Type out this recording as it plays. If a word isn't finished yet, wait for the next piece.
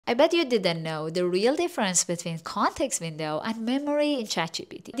I bet you didn't know the real difference between context window and memory in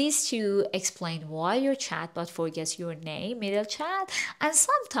ChatGPT. These two explain why your chatbot forgets your name middle chat and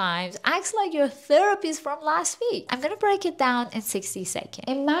sometimes acts like your therapist from last week. I'm gonna break it down in 60 seconds.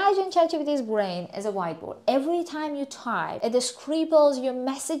 Imagine ChatGPT's brain is a whiteboard. Every time you type, it scribbles your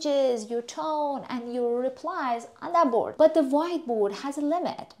messages, your tone, and your replies on that board. But the whiteboard has a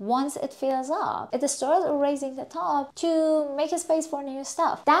limit. Once it fills up, it starts erasing the top to make a space for new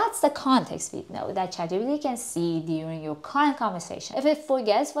stuff. That's the context window that ChatGPT can see during your current conversation. If it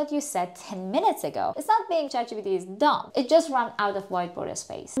forgets what you said 10 minutes ago, it's not being ChatGPT is dumb. It just ran out of whiteboard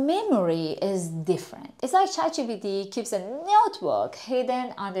space. Memory is different. It's like ChatGPT keeps a notebook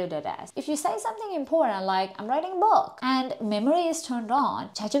hidden under the desk. If you say something important like I'm writing a book and memory is turned on,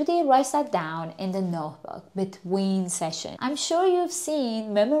 ChatGPT writes that down in the notebook between sessions. I'm sure you've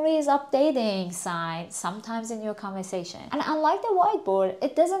seen memory is updating signs sometimes in your conversation. And unlike the whiteboard,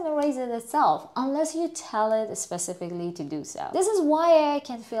 it doesn't erase it itself unless you tell it specifically to do so. This is why I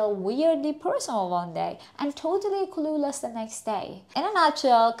can feel weirdly personal one day and totally clueless the next day. In a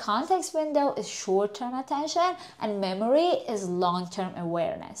nutshell, context window is short-term attention and memory is long-term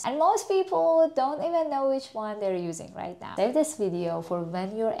awareness. And most people don't even know which one they're using right now. Save this video for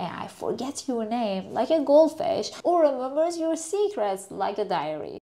when your AI forgets your name like a goldfish or remembers your secrets like a diary.